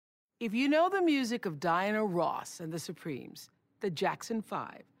If you know the music of Diana Ross and the Supremes, the Jackson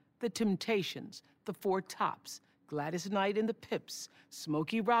 5, the Temptations, the Four Tops, Gladys Knight and the Pips,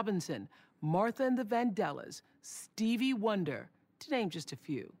 Smokey Robinson, Martha and the Vandellas, Stevie Wonder, to name just a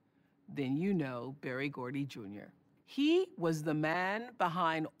few, then you know Berry Gordy Jr. He was the man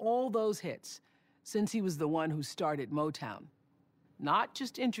behind all those hits, since he was the one who started Motown. Not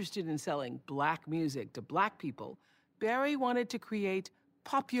just interested in selling black music to black people, Berry wanted to create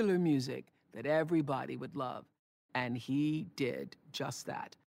popular music that everybody would love. And he did just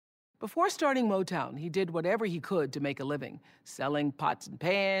that. Before starting Motown, he did whatever he could to make a living, selling pots and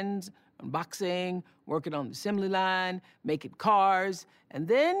pans, unboxing, working on the assembly line, making cars, and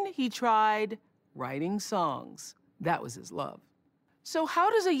then he tried writing songs. That was his love. So how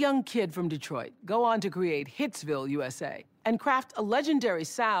does a young kid from Detroit go on to create Hitsville, USA, and craft a legendary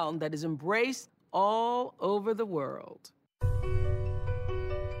sound that is embraced all over the world?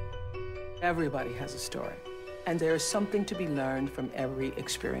 Everybody has a story, and there is something to be learned from every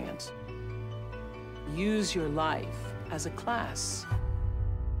experience. Use your life as a class.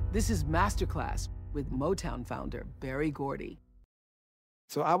 This is Masterclass with Motown founder Berry Gordy.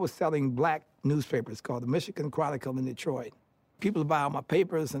 So I was selling black newspapers called the Michigan Chronicle in Detroit. People buy all my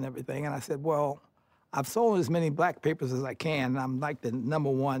papers and everything, and I said, well, I've sold as many black papers as I can, and I'm like the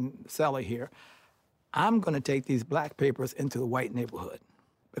 #1 seller here. I'm going to take these black papers into the white neighborhood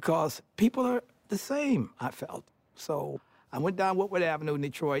because people are the same, I felt. So I went down Woodward Avenue in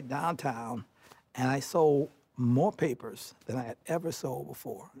Detroit, downtown, and I sold more papers than I had ever sold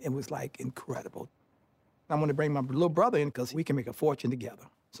before. It was like incredible. I want to bring my little brother in because we can make a fortune together.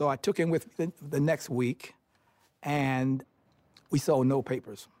 So I took him with the next week, and we sold no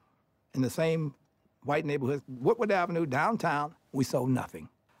papers. In the same white neighborhood, Woodward Avenue, downtown, we sold nothing.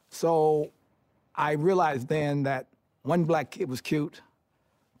 So I realized then that one black kid was cute,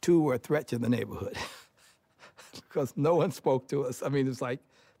 2 were a threat to the neighborhood because no one spoke to us. I mean, it's like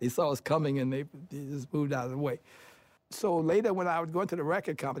they saw us coming and they just moved out of the way. So later when I was going to the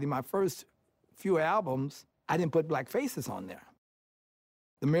record company, my first few albums, I didn't put black faces on there.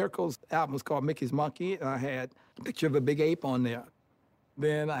 The Miracles album was called Mickey's Monkey, and I had a picture of a big ape on there.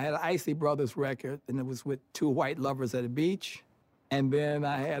 Then I had an Isley Brothers record, and it was with 2 white lovers at a beach. And then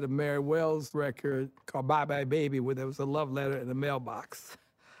I had a Mary Wells record called Bye Bye Baby, where there was a love letter in the mailbox.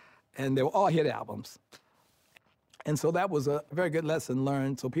 And they were all hit albums. And so that was a very good lesson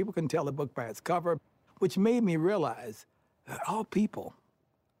learned, so people can tell a book by its cover, which made me realize that all people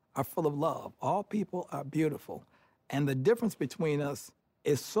are full of love. All people are beautiful. And the difference between us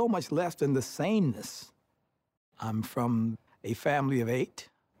is so much less than the sameness. I'm from a family of 8.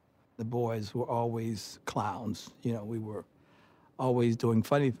 The boys were always clowns. You know, we were always doing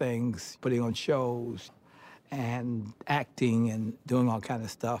funny things, putting on shows, and acting and doing all kind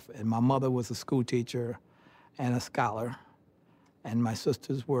of stuff. And my mother was a school teacher and a scholar, and my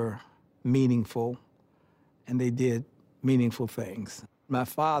sisters were meaningful, and they did meaningful things. My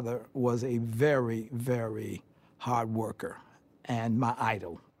father was a very, very hard worker and my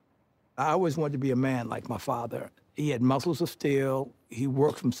idol. I always wanted to be a man like my father. He had muscles of steel. He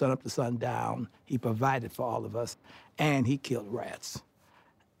worked from sun up to sundown. He provided for all of us, and he killed rats.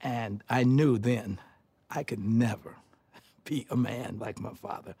 And I knew then I could never be a man like my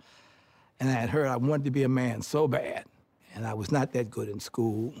father. And I had heard I wanted to be a man so bad, and I was not that good in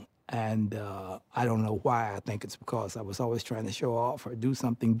school. And I don't know why. I think it's because I was always trying to show off or do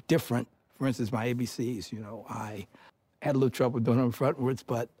something different. For instance, my ABCs, you know, I had a little trouble doing them frontwards,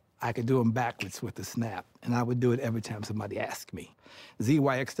 but I could do them backwards with the snap. And I would do it every time somebody asked me.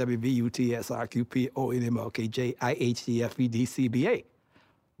 ZYXWVUTSRQPONMLKJIHDFEDCBA.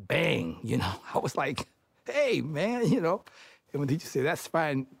 Bang, you know. I was like, hey, man, you know. And when teacher said, that's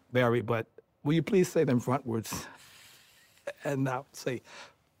fine, Barry, but will you please say them frontwards? And I would say,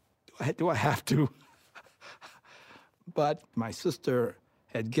 do I have to? But my sister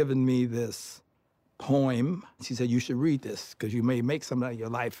had given me this poem. She said, you should read this, because you may make something out of your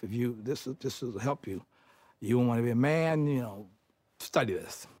life if you, this will help you. You want to be a man, you know, study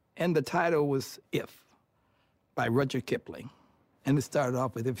this. And the title was If, by Rudyard Kipling. And it started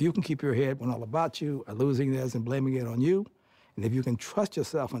off with, if you can keep your head when all about you are losing theirs and blaming it on you, and if you can trust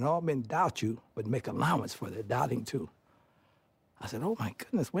yourself when all men doubt you, but make allowance for their doubting too. I said, oh my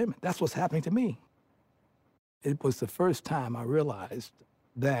goodness, wait a minute, that's what's happening to me. It was the first time I realized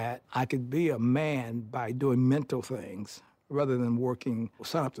that I could be a man by doing mental things rather than working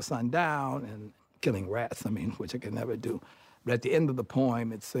sun up to sundown and killing rats, I mean, which I could never do. But at the end of the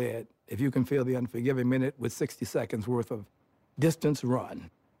poem, it said, if you can feel the unforgiving minute with 60 seconds worth of distance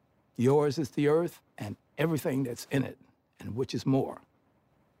run, yours is the earth and everything that's in it, and which is more.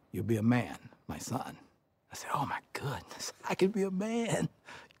 you'll be a man, my son. I said, oh my goodness, I could be a man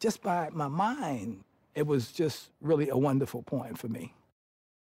just by my mind. It was just really a wonderful point for me.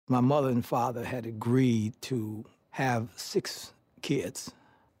 My mother and father had agreed to have 6 kids,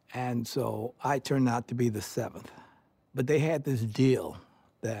 and so I turned out to be the 7th. But they had this deal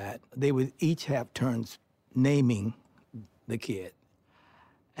that they would each have turns naming the kid.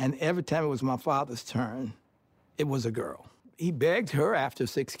 And every time it was my father's turn, it was a girl. He begged her after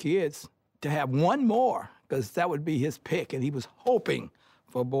 6 kids to have one more, because that would be his pick, and he was hoping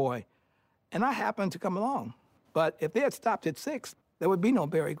for a boy. And I happened to come along. But if they had stopped at 6, there would be no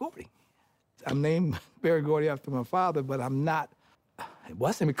Berry Gordy. I'm named Berry Gordy after my father, but I'm not. It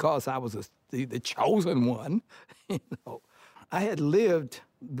wasn't because I was the chosen one. You know, I had lived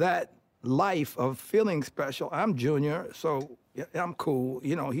that life of feeling special. I'm Junior, so I'm cool.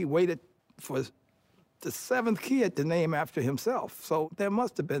 You know, he waited for the 7th kid to name after himself, so there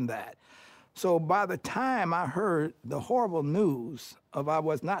must have been that. So by the time I heard the horrible news of I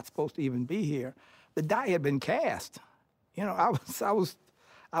was not supposed to even be here, the die had been cast. You know,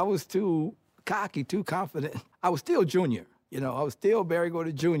 I was too cocky, too confident. I was still Junior. You know, I was still Berry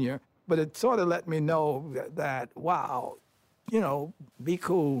Gordy Jr., but it sort of let me know that, wow, you know, be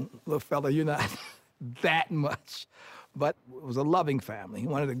cool, little fella, you're not that much. But it was a loving family.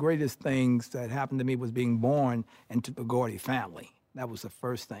 One of the greatest things that happened to me was being born into the Gordy family. That was the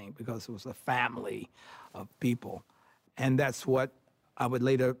first thing, because it was a family of people. And that's what I would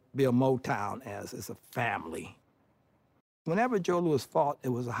later build Motown as a family. Whenever Joe Louis fought, it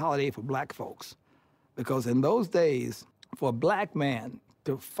was a holiday for black folks, because in those days, for a black man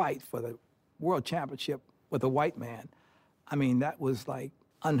to fight for the world championship with a white man, I mean, that was like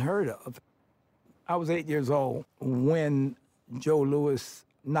unheard of. I was 8 years old when Joe Louis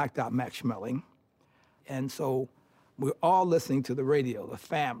knocked out Max Schmeling. And so we're all listening to the radio, the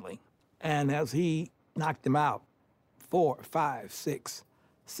family. And as he knocked him out, 4, 5, 6,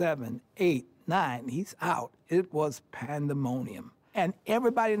 7, 8, 9, he's out. It was pandemonium. And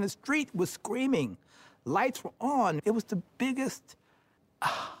everybody in the street was screaming. Lights were on. It was the biggest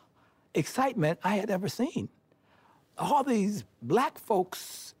excitement I had ever seen. All these black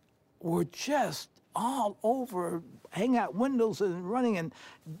folks were just all over, hanging out windows and running and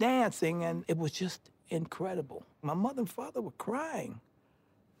dancing, and it was just incredible. My mother and father were crying,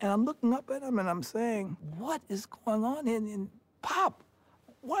 and I'm looking up at them and I'm saying, what is going on in Pop?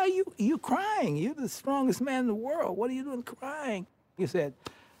 Why are you crying? You're the strongest man in the world. What are you doing crying? He said,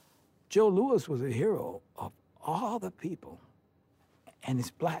 Joe Louis was a hero of all the people, and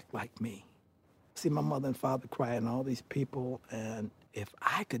he's black like me. See my mother and father crying, all these people, and if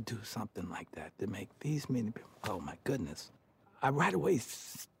I could do something like that to make these many people, oh my goodness. I right away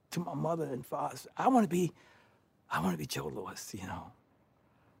to my mother and father, I want to be Joe Louis, you know.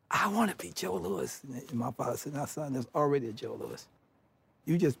 I want to be Joe Louis. And my father said, now son, there's already a Joe Louis.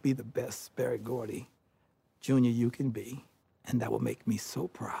 You just be the best Berry Gordy Jr. you can be, and that will make me so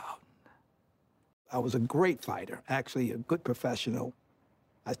proud. I was a great fighter, actually a good professional.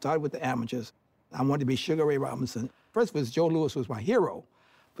 I started with the amateurs. I wanted to be Sugar Ray Robinson. First was Joe Louis was my hero,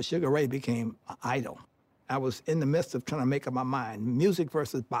 but Sugar Ray became an idol. I was in the midst of trying to make up my mind, music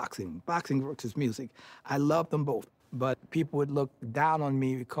versus boxing, boxing versus music. I loved them both, but people would look down on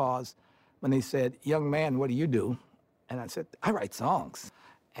me because when they said, young man, what do you do? And I said, I write songs.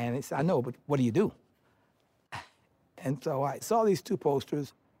 And they said, I know, but what do you do? And so I saw these 2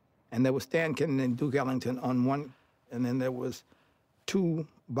 posters, and there was Stan Kenton and Duke Ellington on one, and then there was 2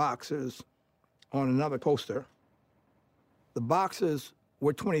 boxers on another poster. The boxers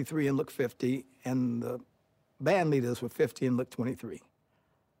were 23 and looked 50, and the band leaders were 50 and looked 23.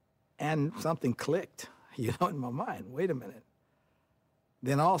 And something clicked, you know, in my mind. Wait a minute.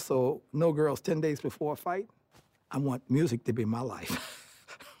 Then also, No Girls 10 Days Before a Fight. I want music to be my life.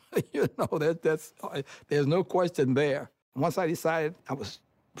 You know, there's no question there. Once I decided I was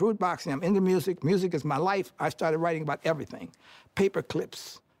through boxing, I'm into music, music is my life, I started writing about everything. Paper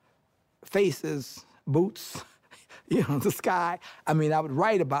clips, faces, boots, you know, the sky. I mean, I would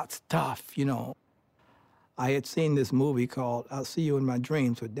write about stuff, you know. I had seen this movie called I'll See You in My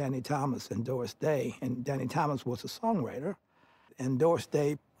Dreams with Danny Thomas and Doris Day, and Danny Thomas was a songwriter. And Doris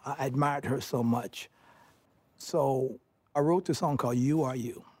Day, I admired her so much. So I wrote this song called You Are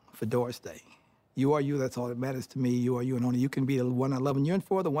You for Doris Day. You are you, that's all that matters to me. You are you, and only you can be the one I love and yearn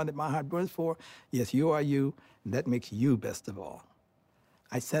for, the one that my heart burns for. Yes, you are you, and that makes you best of all.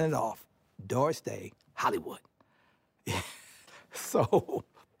 I sent it off, Doris Day, Hollywood. So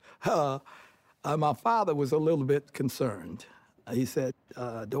my father was a little bit concerned. He said,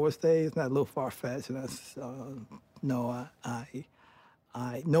 Doris Day, isn't that a little far-fetched? And I said, no,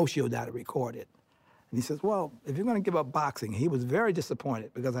 I no-showed how to record it. And he says, well, if you're going to give up boxing, he was very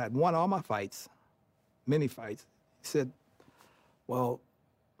disappointed because I had won all my fights, many fights. He said, well,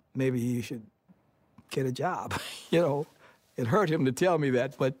 maybe you should get a job. You know, it hurt him to tell me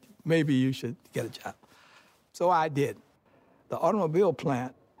that, but maybe you should get a job. So I did. The automobile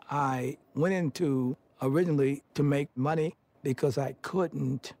plant, I went into originally to make money because I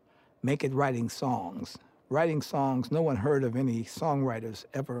couldn't make it writing songs. Writing songs, no one heard of any songwriters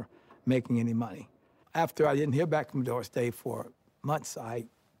ever making any money. After I didn't hear back from Doris Day for months, I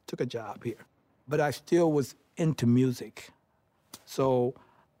took a job here. But I still was into music. So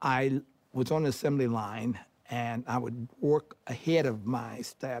I was on the assembly line, and I would work ahead of my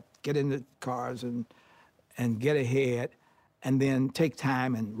staff, get in the cars and get ahead, and then take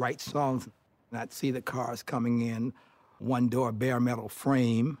time and write songs. And I'd see the cars coming in, one door, bare metal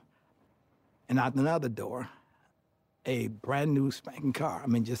frame, and out another door, a brand new spanking car. I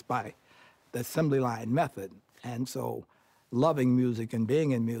mean, just by the assembly line method. And so loving music and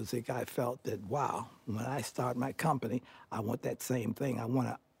being in music, I felt that, wow, when I start my company, I want that same thing. I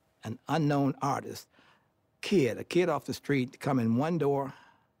want an unknown artist, a kid off the street to come in one door,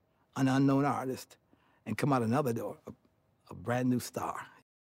 an unknown artist, and come out another door, a brand new star.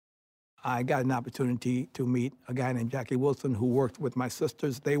 I got an opportunity to meet a guy named Jackie Wilson who worked with my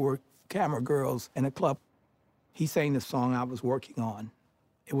sisters. They were camera girls in a club. He sang the song I was working on.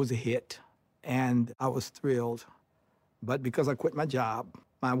 It was a hit, and I was thrilled. But because I quit my job,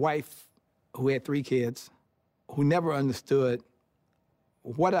 my wife, who had 3 kids, who never understood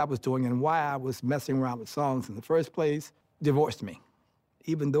what I was doing and why I was messing around with songs in the first place, divorced me.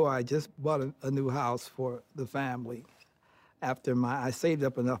 Even though I just bought a new house for the family, after I saved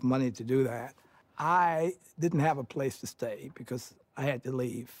up enough money to do that, I didn't have a place to stay because I had to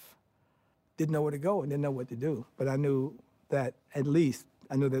leave. Didn't know where to go and didn't know what to do. But I knew that at least,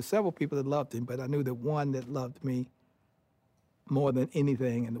 I knew there's several people that loved him, but I knew that one that loved me more than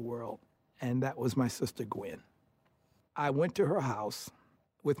anything in the world, and that was my sister Gwen. I went to her house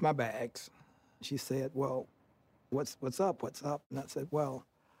with my bags. She said, well, what's up? And I said, well,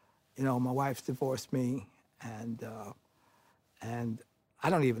 you know, my wife's divorced me, and I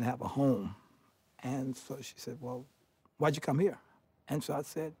don't even have a home. And so she said, well, why'd you come here? And so I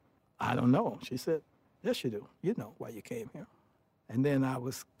said, I don't know. She said, yes, you do. You know why you came here. And then I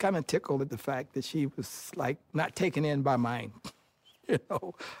was kind of tickled at the fact that she was like not taken in by my,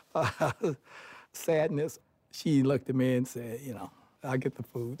 sadness. She looked at me and said, you know, I'll get the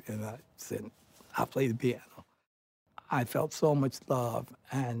food. And I said, I'll play the piano. I felt so much love,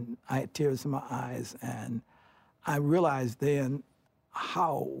 and I had tears in my eyes, and I realized then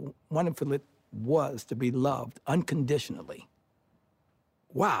how wonderful it was to be loved unconditionally.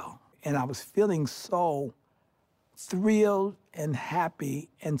 Wow. And I was feeling so thrilled and happy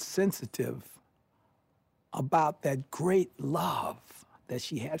and sensitive about that great love that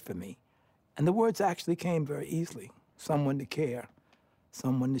she had for me. And the words actually came very easily. Someone to care,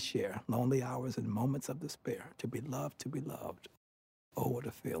 someone to share, lonely hours and moments of despair, to be loved, to be loved. Oh, what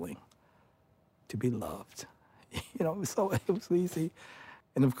a feeling, to be loved. You know, so it was easy.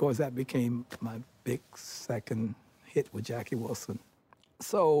 And of course, that became my big second hit with Jackie Wilson.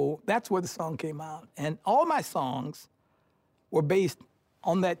 So that's where the song came out. And all my songs were based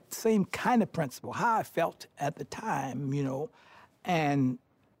on that same kind of principle, how I felt at the time, you know. And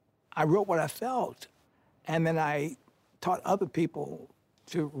I wrote what I felt. And then I taught other people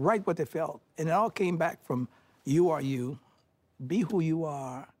to write what they felt. And it all came back from you are you, be who you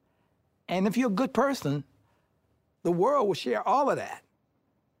are. And if you're a good person, the world will share all of that.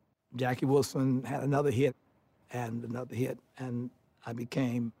 Jackie Wilson had another hit and another hit, and I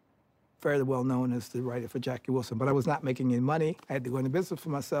became fairly well known as the writer for Jackie Wilson. But I was not making any money. I had to go into business for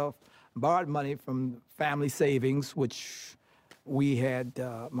myself, borrowed money from family savings, which we had,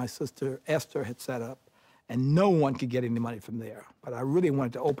 my sister Esther had set up, and no one could get any money from there. But I really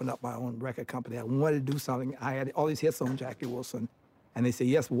wanted to open up my own record company. I wanted to do something. I had all these hits on Jackie Wilson. And they said,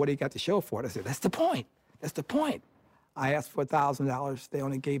 yes, but what do you got to show for it? I said, that's the point. That's the point. I asked for $1,000. They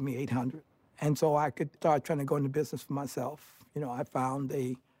only gave me $800. And so I could start trying to go into business for myself. You know, I found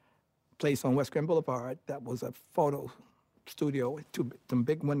a place on West Grand Boulevard that was a photo studio with some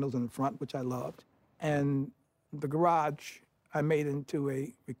big windows in the front, which I loved. And the garage I made into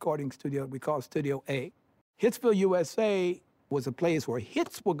a recording studio we called Studio A. Hitsville, USA was a place where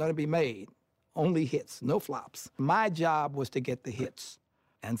hits were going to be made, only hits, no flops. My job was to get the hits.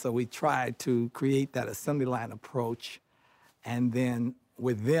 And so we tried to create that assembly line approach. And then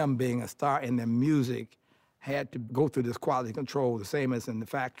with them being a star in their music had to go through this quality control, the same as in the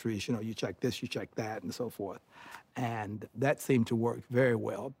factories. You know, you check this, you check that, and so forth. And that seemed to work very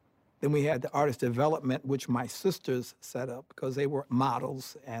well. Then we had the artist development, which my sisters set up because they were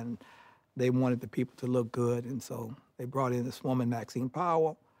models and they wanted the people to look good. And so they brought in this woman, Maxine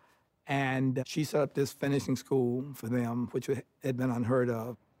Powell, and she set up this finishing school for them, which had been unheard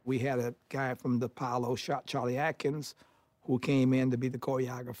of. We had a guy from the Apollo, Charlie Atkins, who came in to be the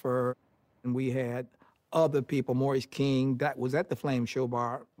choreographer. And we had other people, Maurice King, that was at the Flame Show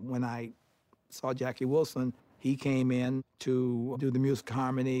Bar when I saw Jackie Wilson. He came in to do the music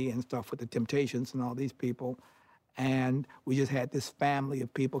harmony and stuff with the Temptations and all these people. And we just had this family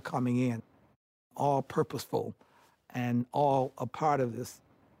of people coming in, all purposeful and all a part of this.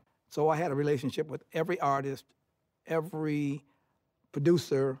 So I had a relationship with every artist, every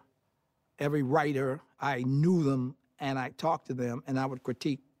producer, every writer. I knew them and I talked to them and I would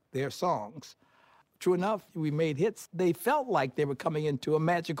critique their songs. True enough, we made hits. They felt like they were coming into a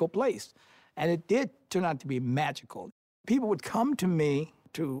magical place. And it did turn out to be magical. People would come to me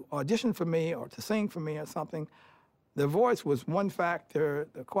to audition for me or to sing for me or something. The voice was one factor,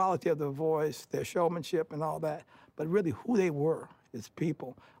 the quality of the voice, their showmanship and all that. But really who they were as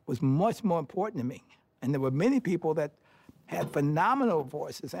people was much more important to me. And there were many people that had phenomenal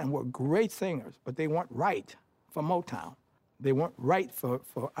voices and were great singers, but they weren't right for Motown. They weren't right for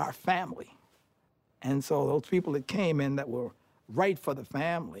our family. And so those people that came in that were right for the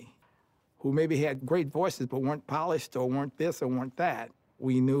family, who maybe had great voices but weren't polished or weren't this or weren't that,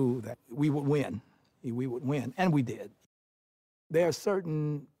 we knew that we would win. We would win, and we did. There are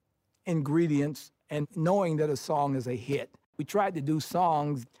certain ingredients, and knowing that a song is a hit, we tried to do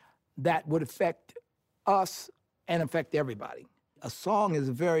songs that would affect us and affect everybody. A song is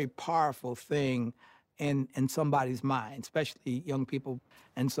a very powerful thing in somebody's mind, especially young people.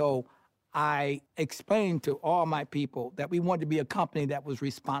 And so I explained to all my people that we wanted to be a company that was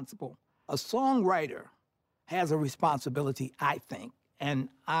responsible. A songwriter has a responsibility, I think, and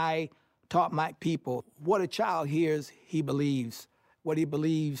I taught my people what a child hears, he believes. What he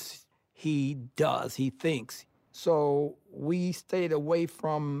believes, he does, he thinks. So we stayed away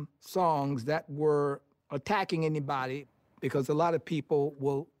from songs that were attacking anybody because a lot of people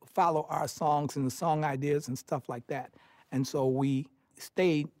will follow our songs and the song ideas and stuff like that. And so we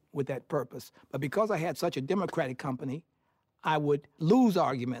stayed with that purpose. But because I had such a democratic company, I would lose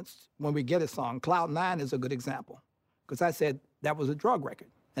arguments when we get a song. Cloud 9 is a good example because I said that was a drug record.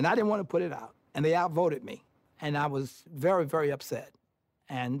 And I didn't want to put it out. And they outvoted me. And I was very, very upset.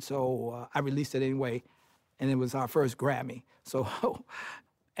 And so I released it anyway. And it was our first Grammy. So,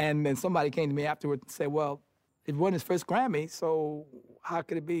 and then somebody came to me afterwards and said, well, it won his first Grammy, so how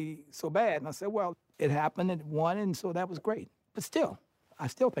could it be so bad? And I said, well, it happened, it won, and so that was great. But still, I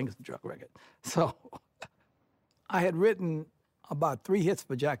still think it's a drug record. So I had written about 3 hits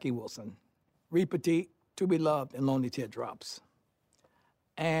for Jackie Wilson: Repetit, To Be Loved, and Lonely Teardrops.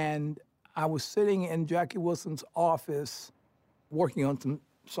 And I was sitting in Jackie Wilson's office working on some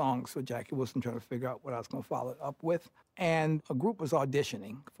songs for Jackie Wilson, trying to figure out what I was going to follow it up with. And a group was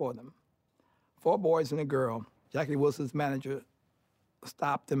auditioning for them, 4 boys and a girl. Jackie Wilson's manager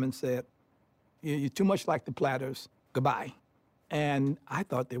stopped them and said, "You're too much like the Platters, goodbye." And I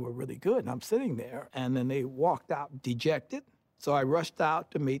thought they were really good, and I'm sitting there, and then they walked out dejected. So I rushed out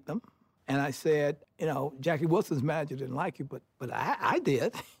to meet them. And I said, you know, Jackie Wilson's manager didn't like you, but I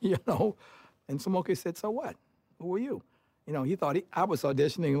did, you know. And Smokey said, so what? Who were you? You know, he thought I was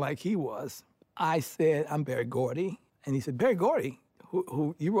auditioning like he was. I said, I'm Barry Gordy. And he said, Barry Gordy,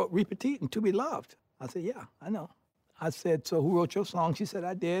 who you wrote Repetit and To Be Loved? I said, yeah, I know. I said, so who wrote your song? She said,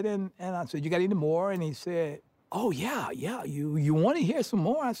 I did. And I said, you got any more? And he said, oh, yeah, you want to hear some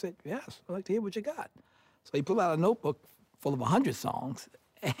more? I said, yes, I'd like to hear what you got. So he pulled out a notebook full of 100 songs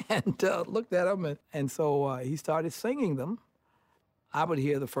and looked at them. And so he started singing them. I would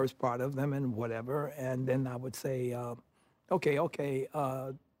hear the first part of them and whatever, and then I would say, okay,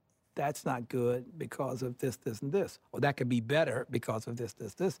 that's not good because of this, this, and this. Or that could be better because of this,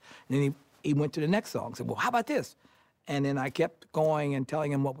 this, this. And then he went to the next song and said, well, how about this? And then I kept going and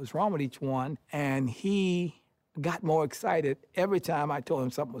telling him what was wrong with each one, and he got more excited every time I told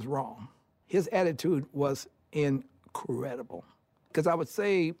him something was wrong. His attitude was incredible. Because I would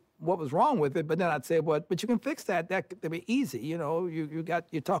say what was wrong with it, but then I'd say, well, but you can fix that. That could be easy. You know,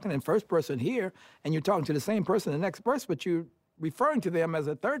 you're talking in first person here, and you're talking to the same person in the next verse, but you're referring to them as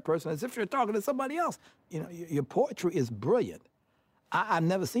a third person, as if you're talking to somebody else. You know, your poetry is brilliant. I've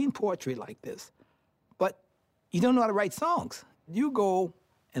never seen poetry like this. But you don't know how to write songs. You go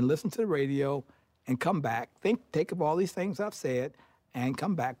and listen to the radio and come back, take of all these things I've said, and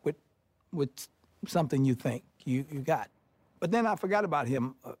come back with something you think you got. But then I forgot about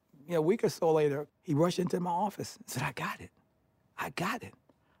him. A week or so later, he rushed into my office and said, I got it. I got it.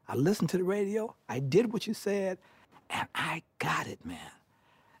 I listened to the radio. I did what you said, and I got it, man.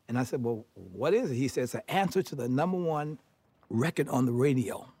 And I said, well, what is it? He said, it's an answer to the #1 record on the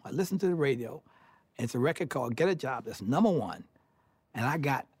radio. I listened to the radio, and it's a record called Get a Job that's #1, and I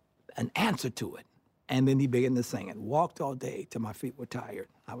got an answer to it. And then he began to sing it. Walked all day till my feet were tired.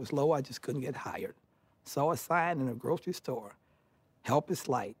 I was low, I just couldn't get hired. Saw a sign in a grocery store. Help is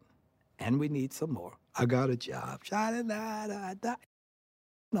light, and we need some more. I got a job. Sha-da-da-da-da.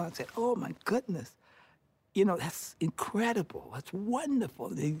 I said, oh my goodness. That's incredible. That's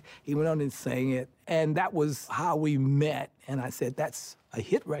wonderful. He went on and sang it, and that was how we met. And I said, that's a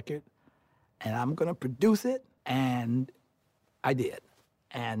hit record, and I'm gonna produce it, and I did.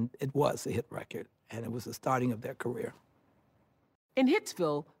 And it was a hit record, and it was the starting of their career. In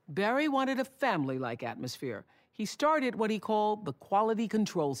Hitsville, Barry wanted a family-like atmosphere. He started what he called the quality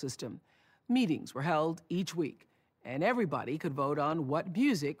control system. Meetings were held each week, and everybody could vote on what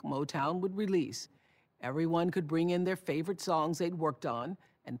music Motown would release. Everyone could bring in their favorite songs they'd worked on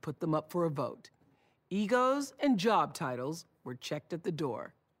and put them up for a vote. Egos and job titles were checked at the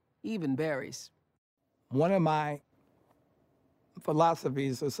door, even Barry's. One of my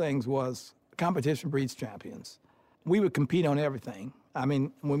philosophies or sayings was, competition breeds champions. We would compete on everything. I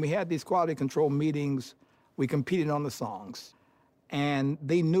mean, when we had these quality control meetings, we competed on the songs. And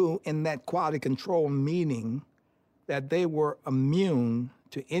they knew in that quality control meeting that they were immune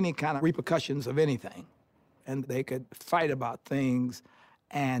to any kind of repercussions of anything. And they could fight about things.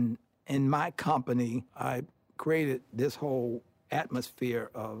 And in my company, I created this whole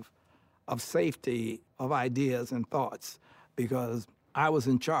atmosphere of safety, of ideas and thoughts, because I was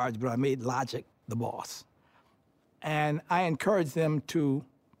in charge, but I made logic the boss. And I encouraged them to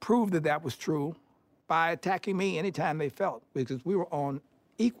prove that that was true by attacking me anytime they felt, because we were on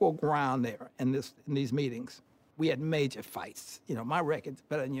equal ground there in these meetings. We had major fights. My record's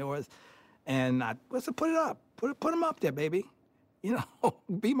better than yours. And let's put it up. Put them up there, baby.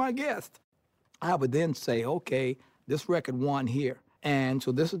 Be my guest. I would then say, okay, this record won here. And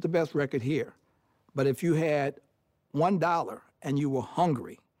so this is the best record here. But if you had $1 and you were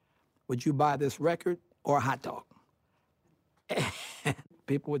hungry, would you buy this record or a hot dog? And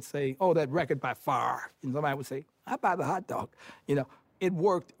people would say, oh, that record by far. And somebody would say, I buy the hot dog. It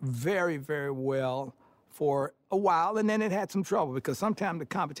worked very, very well for a while, and then it had some trouble because sometimes the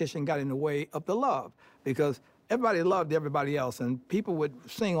competition got in the way of the love, because everybody loved everybody else, and people would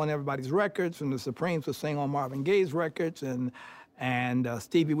sing on everybody's records, and the Supremes would sing on Marvin Gaye's records, and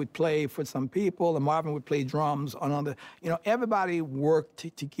Stevie would play for some people, and Marvin would play drums on other. Everybody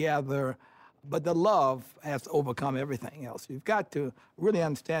worked together, but the love has to overcome everything else. You've got to really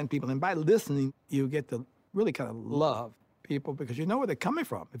understand people, and by listening, you get to really kind of love people because you know where they're coming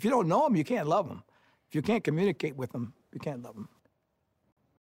from. If you don't know them, you can't love them. If you can't communicate with them, you can't love them.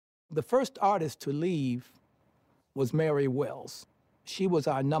 The first artist to leave was Mary Wells. She was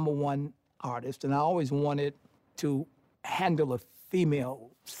our #1 artist, and I always wanted to handle a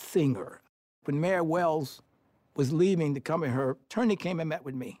female singer. When Mary Wells was leaving to come in, her attorney came and met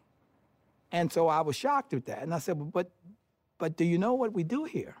with me. And so I was shocked at that. And I said, but do you know what we do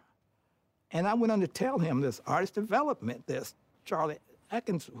here? And I went on to tell him there's artist development, there's Charlie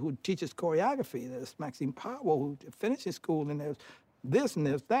Atkins, who teaches choreography, there's Maxine Powell, who finishes school, and there's this and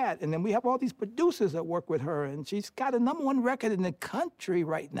there's that. And then we have all these producers that work with her, and she's got a #1 record in the country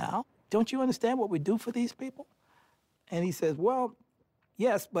right now. Don't you understand what we do for these people? And he says, well,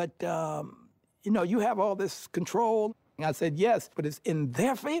 yes, but, you have all this control. And I said, yes, but it's in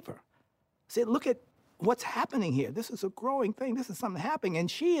their favor. I said, look at what's happening here. This is a growing thing. This is something happening.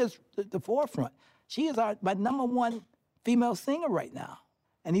 And she is the forefront. She is my #1 female singer right now.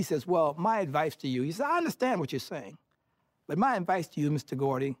 And he says, well, my advice to you, he says, I understand what you're saying, but my advice to you, Mr.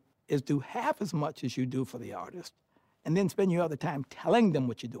 Gordy, is do half as much as you do for the artist, and then spend your other time telling them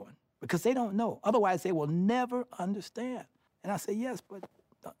what you're doing, because they don't know. Otherwise, they will never understand. And I say, yes, but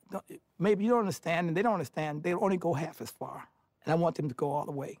maybe you don't understand, and they don't understand. They'll only go half as far. And I want them to go all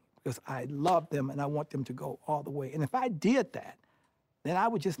the way, because I love them, and I want them to go all the way. And if I did that, then I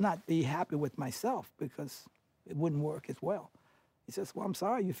would just not be happy with myself, because it wouldn't work as well. He says, well, I'm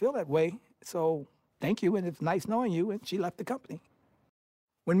sorry you feel that way, so thank you, and it's nice knowing you, and she left the company.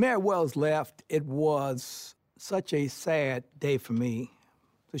 When Mary Wells left, it was such a sad day for me.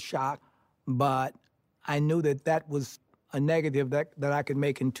 It was a shock, but I knew that that was a negative that I could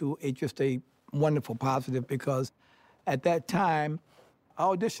make into just a wonderful positive, because at that time, I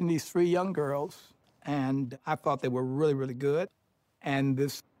auditioned these 3 young girls, and I thought they were really, really good. And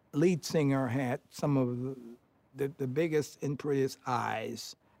this lead singer had some of the biggest and prettiest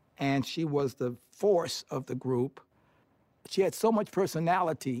eyes, and she was the force of the group. She had so much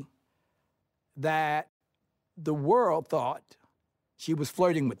personality that the world thought she was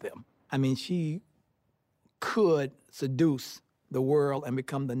flirting with them. I mean, she could seduce the world and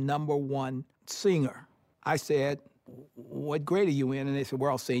become the #1 singer. I said, what grade are you in? And they said,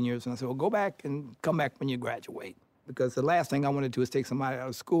 we're all seniors. And I said, well, go back and come back when you graduate. Because the last thing I want to do is take somebody out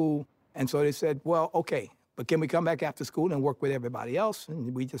of school. And so they said, well, okay, but can we come back after school and work with everybody else?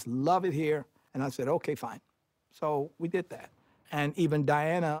 And we just love it here. And I said, okay, fine. So we did that. And even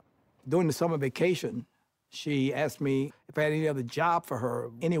Diana, during the summer vacation, she asked me if I had any other job for her,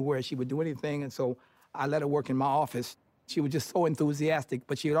 anywhere she would do anything. And so I let her work in my office. She was just so enthusiastic,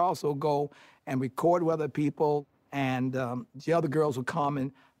 but she would also go and record with other people, and the other girls would come,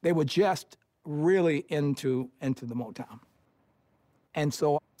 and they were just really into the Motown. And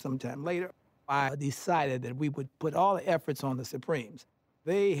so sometime later, I decided that we would put all the efforts on the Supremes.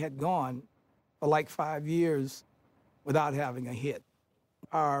 They had gone for like 5 years without having a hit.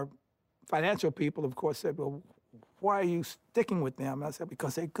 Our financial people, of course, said, well, why are you sticking with them? And I said,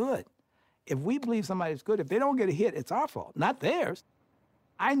 because they're good. If we believe somebody's good, if they don't get a hit, it's our fault, not theirs.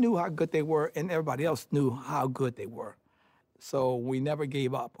 I knew how good they were, and everybody else knew how good they were. So we never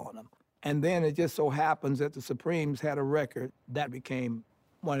gave up on them. And then it just so happens that the Supremes had a record that became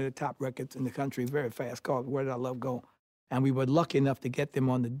one of the top records in the country very fast, called Where Did Our Love Go? And we were lucky enough to get them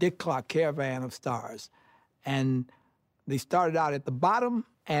on the Dick Clark Caravan of Stars. And they started out at the bottom,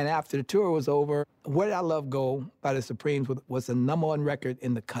 and after the tour was over, Where Did Our Love Go by the Supremes was the #1 record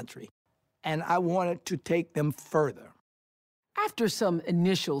in the country. And I wanted to take them further. After some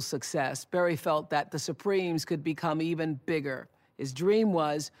initial success, Berry felt that the Supremes could become even bigger. His dream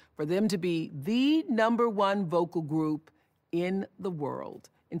was for them to be the #1 vocal group in the world.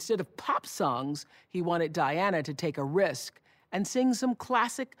 Instead of pop songs, he wanted Diana to take a risk and sing some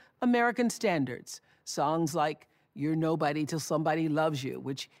classic American standards, songs like You're Nobody Till Somebody Loves You,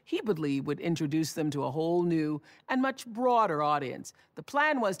 which he believed would introduce them to a whole new and much broader audience. The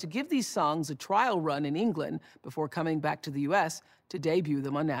plan was to give these songs a trial run in England before coming back to the U.S. to debut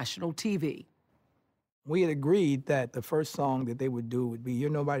them on national TV. We had agreed that the first song that they would do would be You're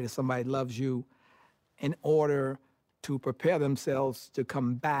Nobody Till Somebody Loves You, in order to prepare themselves to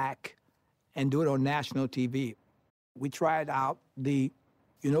come back and do it on national TV. We tried out the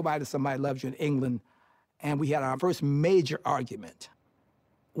You're Nobody Till Somebody Loves You in England, and we had our first major argument.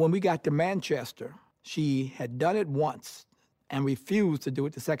 When we got to Manchester, she had done it once and refused to do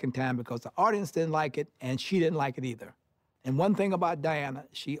it the second time because the audience didn't like it and she didn't like it either. And one thing about Diana,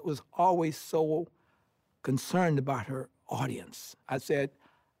 she was always so concerned about her audience. I said,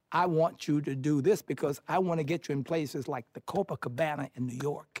 I want you to do this because I want to get you in places like the Copacabana in New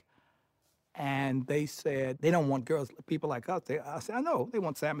York. And they said, they don't want girls, people like us. I said, I know, they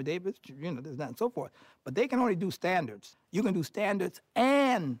want Sammy Davis, you know, this, that, and so forth. But they can only do standards. You can do standards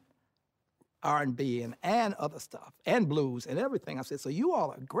and R&B and other stuff, and blues and everything. I said, so you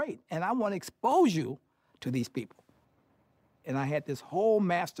all are great, and I want to expose you to these people. And I had this whole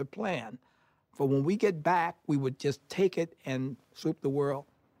master plan for when we get back, we would just take it and swoop the world.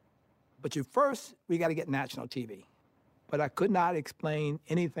 But first, we got to get national TV. But I could not explain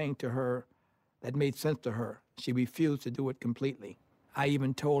anything to her that made sense to her. She refused to do it completely. I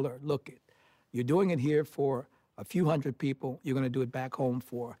even told her, look, you're doing it here for a few hundred people. You're going to do it back home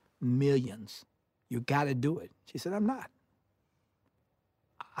for millions. You got to do it. She said, I'm not.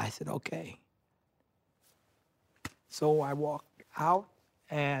 I said, okay. So I walked out,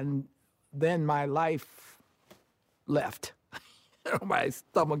 and then my life left. My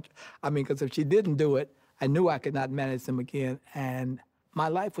stomach, I mean, because if she didn't do it, I knew I could not manage them again, and my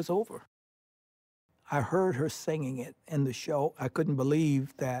life was over. I heard her singing it in the show. I couldn't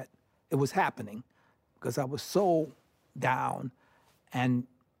believe that it was happening because I was so down. And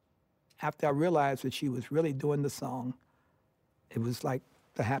after I realized that she was really doing the song, it was like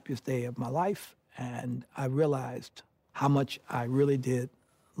the happiest day of my life. And I realized how much I really did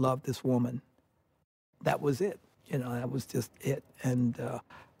love this woman. That was it. You know, that was just it. And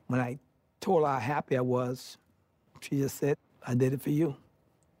when I told her how happy I was, she just said, I did it for you.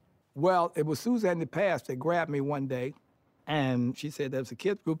 Well, it was Suzanne de Pass that grabbed me one day, and she said, there's a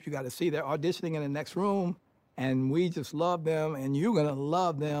kids group you got to see. They're auditioning in the next room, and we just love them, and you're going to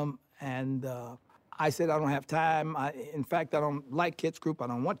love them. And I said, I don't have time. In fact, I don't like kids group. I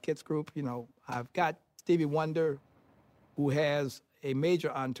don't want kids group. You know, I've got Stevie Wonder, who has a major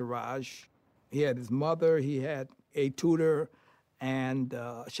entourage. He had his mother, he had a tutor and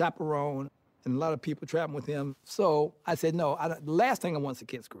a chaperone. and a lot of people traveling with him. So I said, no, the last thing I want is a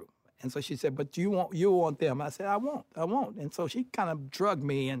kids group. And so she said, but you want them. I said, I won't. And so she kind of drugged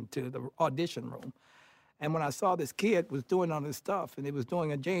me into the audition room. And when I saw this kid was doing all this stuff, and he was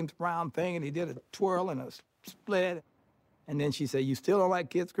doing a James Brown thing, and he did a twirl and a split, and then she said, you still don't like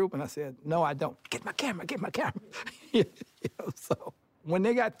kids group? And I said, no, I don't. Get my camera. So when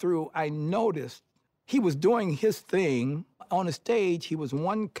they got through, I noticed he was doing his thing. On the stage, he was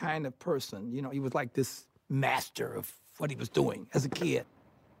one kind of person. He was like this master of what he was doing as a kid.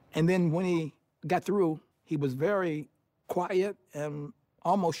 And then when he got through, he was very quiet and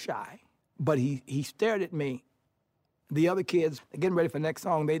almost shy. But he stared at me. The other kids, getting ready for the next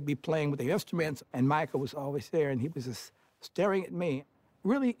song, they'd be playing with their instruments, and Michael was always there, and he was just staring at me,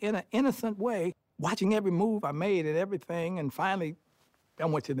 really in an innocent way, watching every move I made and everything. And finally, I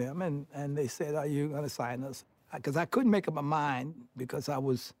went to them, and they said, are you going to sign us? Because I couldn't make up my mind, because I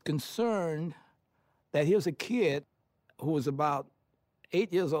was concerned that here's a kid who was about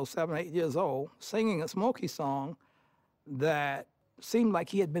 8 years old, 7 or 8 years old, singing a Smokey song that seemed like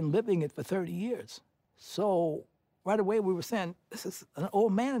he had been living it for 30 years. So right away we were saying, this is an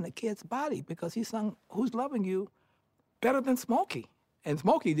old man in a kid's body, because he sung Who's Loving You better than Smokey. And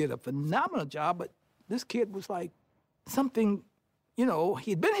Smokey did a phenomenal job, but this kid was like something,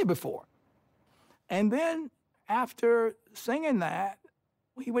 he'd been here before. And then after singing that,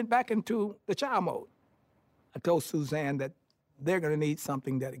 he went back into the child mode. I told Suzanne that they're going to need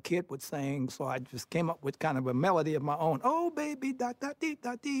something that a kid would sing, so I just came up with kind of a melody of my own. Oh, baby, da-da-dee,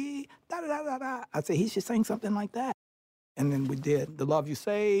 da-dee, da-da-da-da-da. I said, he should sing something like that. And then we did The Love You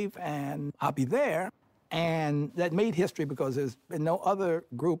Save and I'll Be There. And that made history, because there's been no other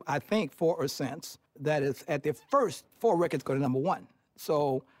group, I think, for or since, that is at their first 4 records go to #1.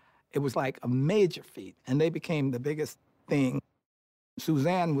 So it was like a major feat, and they became the biggest thing.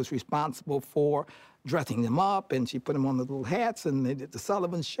 Suzanne was responsible for dressing them up, and she put them on the little hats, and they did the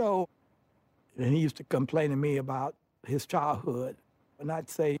Sullivan Show. And he used to complain to me about his childhood. And I'd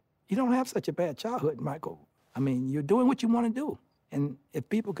say, you don't have such a bad childhood, Michael. I mean, you're doing what you want to do. And if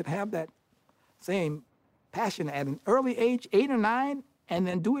people could have that same passion at an early age, 8 or 9, and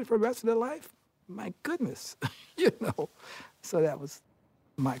then do it for the rest of their life, my goodness, So that was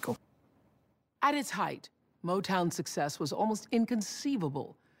Michael. At its height, Motown's success was almost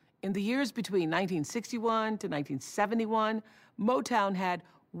inconceivable. In the years between 1961 to 1971, Motown had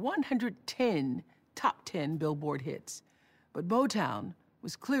 110 top 10 Billboard hits. But Motown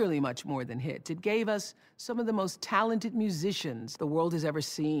was clearly much more than hits. It gave us some of the most talented musicians the world has ever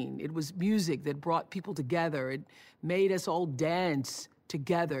seen. It was music that brought people together. It made us all dance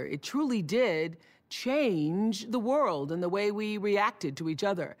together. It truly did change the world and the way we reacted to each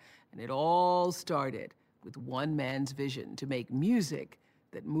other. And it all started with one man's vision to make music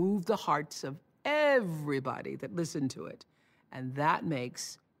that moved the hearts of everybody that listened to it. And that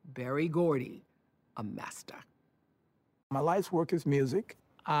makes Berry Gordy a master. My life's work is music.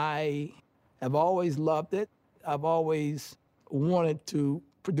 I have always loved it. I've always wanted to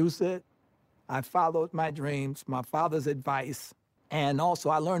produce it. I followed my dreams, my father's advice, and also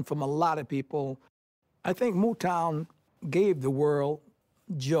I learned from a lot of people. I think Motown gave the world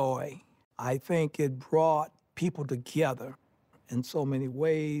joy. I think it brought people together in so many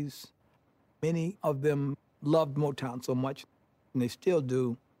ways. Many of them loved Motown so much, and they still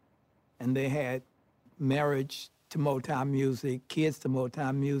do. And they had marriage to Motown music, kids to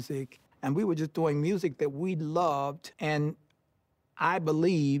Motown music, and we were just doing music that we loved, and I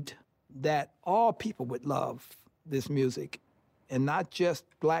believed that all people would love this music, and not just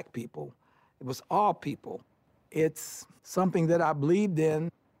black people. It was all people. It's something that I believed in,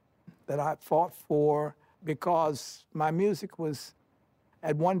 that I fought for, because my music was,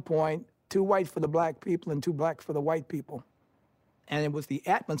 at one point, too white for the black people and too black for the white people. And it was the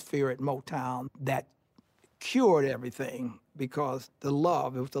atmosphere at Motown that cured everything, because it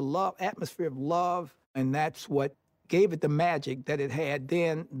was the atmosphere of love, and that's what gave it the magic that it had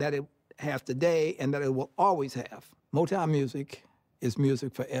then, that it has today, and that it will always have. Motown music is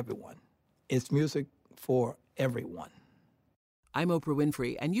music for everyone. It's music for everyone. I'm Oprah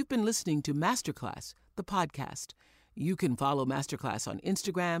Winfrey, and you've been listening to Masterclass, the podcast. You can follow Masterclass on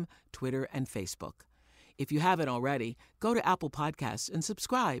Instagram, Twitter, and Facebook. If you haven't already, go to Apple Podcasts and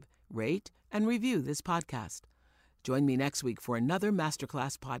subscribe, rate, and review this podcast. Join me next week for another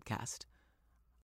Masterclass podcast.